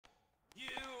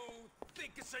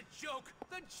think it's a joke?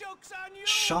 The joke's on you.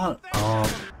 Shut up.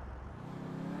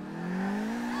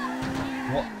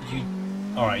 What you?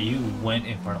 All right, you went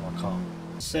in front of my car.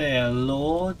 Say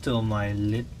hello to my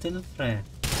little friend.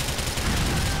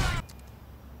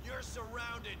 You're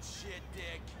surrounded, shit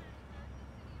dick.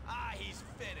 Ah, he's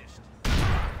finished.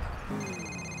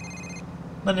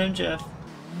 My name's Jeff.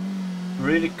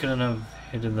 Really couldn't have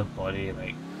hit in the body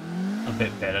like a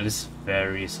bit better. This is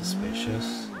very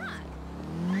suspicious.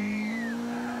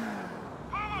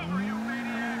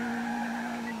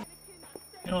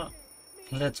 You know what?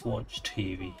 Let's watch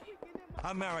TV.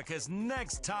 America's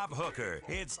next top hooker.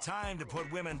 It's time to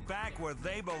put women back where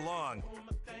they belong.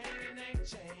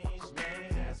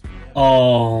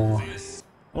 Oh,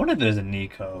 I wonder if there's a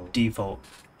Nico default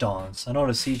dance. I know what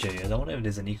a CJ is. I wonder if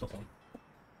there's a Nico one.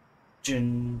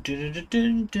 Dun, dun, dun,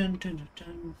 dun, dun, dun,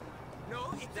 dun.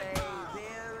 No, stay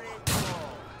there and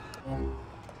go.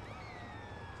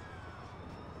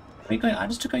 Wait, guys, I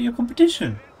just took out your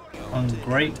competition.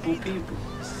 Ungrateful people.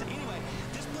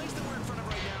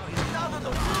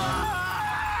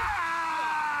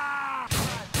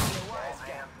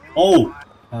 Oh!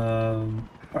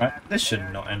 Alright, this should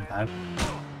not end bad.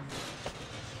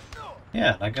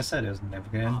 Yeah, like I said, it was never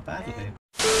going to end badly.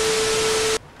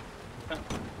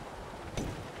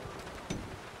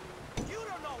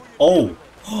 Oh!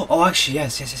 Oh, actually,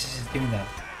 yes, give me that.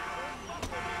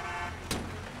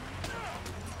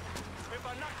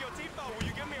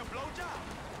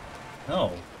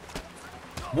 No.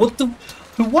 What the?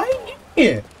 Why are you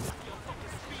here?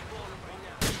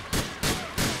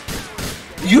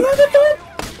 You have a gun?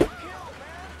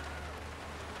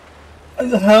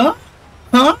 Huh?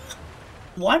 Huh?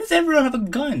 Why does everyone have a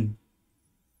gun?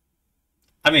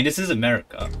 I mean, this is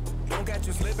America.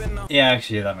 Yeah,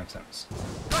 actually, that makes sense.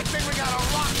 I think we got a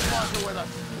rocket launcher with us.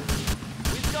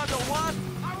 We've got the what?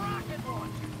 A rocket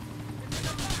launcher.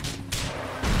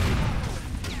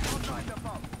 Don't try to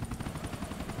bump.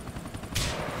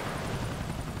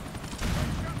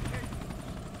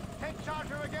 Take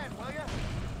charger again, will you?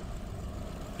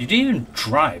 You didn't even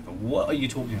drive. What are you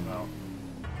talking about?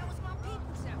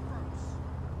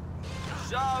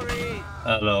 Sorry.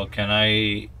 Hello, can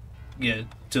I get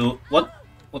to what?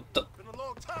 What the? Been a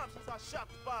long time since I shot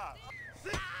the fire.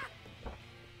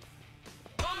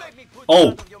 Don't make me put Oh,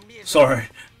 you out of your misery. sorry.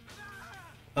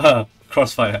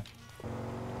 Crossfire.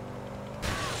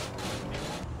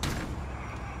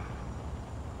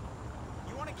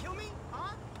 You want to kill me?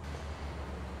 Huh?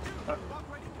 Dude, walk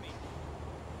right into me.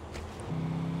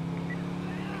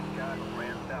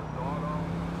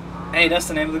 Hey, that's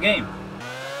the name of the game.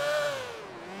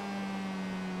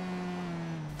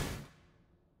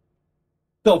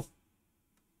 Go.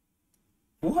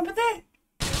 What happened there?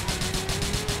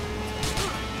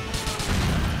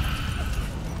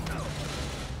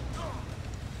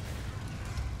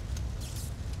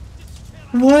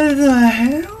 What the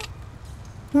hell?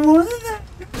 What the?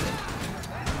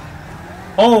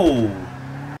 Oh.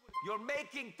 You're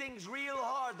making things real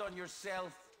hard on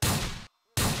yourself.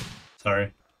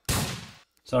 Sorry.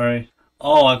 Sorry.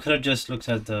 Oh, I could have just looked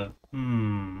at the.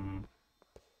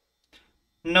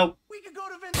 Nope. We could go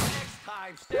to Vince next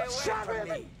time. Stay away from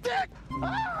me. Dick!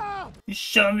 Ah! You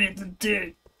shot me in the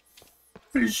dick.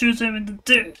 You shoot him in the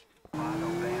dick.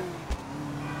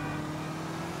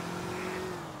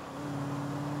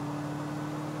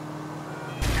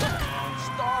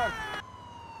 Start.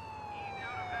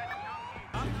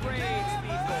 Upgrades,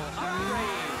 people.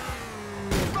 Upgrades.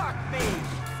 Fuck me.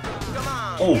 Come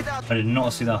on. Oh, Get out. I did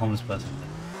not see that homeless person.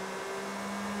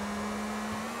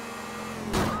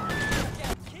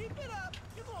 Keep it up.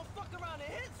 You're gonna fuck around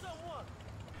and hit someone.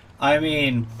 I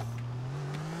mean,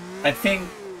 I think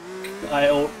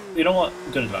you know what?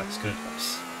 Good advice, good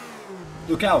advice.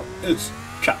 Look out, it's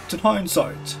Captain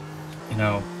Hindsight. You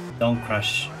know, don't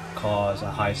crash cars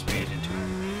at high speed into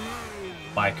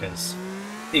bikers.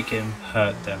 It can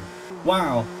hurt them.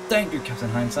 Wow, thank you, Captain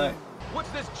Hindsight. What's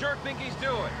this jerk think he's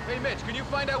doing? Hey, Mitch, can you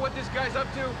find out what this guy's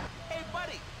up to? Hey,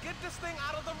 buddy, get this thing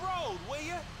out of the road, will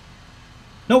you?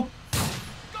 Nope.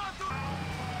 Go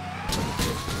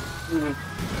through.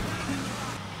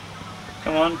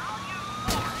 Come on.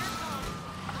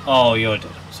 Oh, you're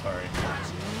dead. I'm sorry.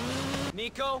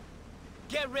 Nico,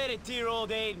 get ready, dear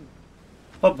old Aiden.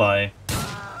 Bye-bye.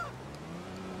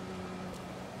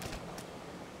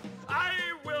 I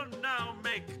will now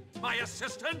make my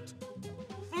assistant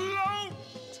float.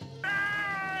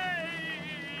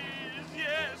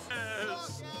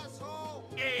 Yes.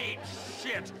 Eat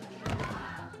shit.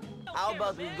 How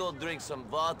about we go drink some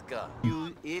vodka?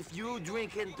 If you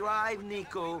drink and drive,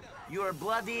 Nico, you're a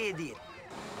bloody idiot.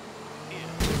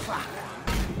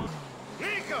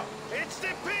 Nico, it's the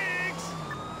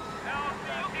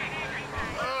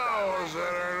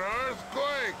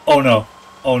Oh no.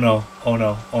 Oh no. Oh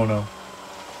no. Oh no.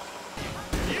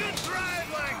 You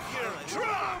drive like you're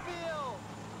drunk.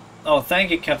 Oh, thank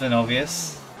you, Captain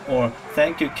Obvious. Or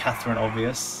thank you, Catherine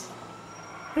Obvious.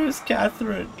 Who's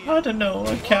Catherine? I don't know.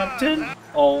 A captain?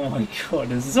 Oh my god,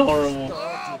 this is horrible.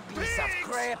 Dirty piece of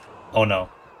crap. Oh no.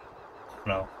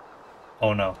 No.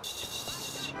 Oh no.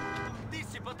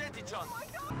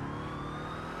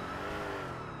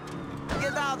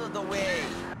 Get out of the way.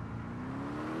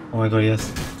 Oh my god,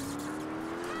 yes.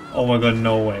 Oh my god,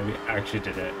 no way. We actually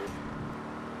did it.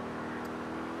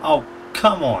 Oh,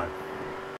 come on.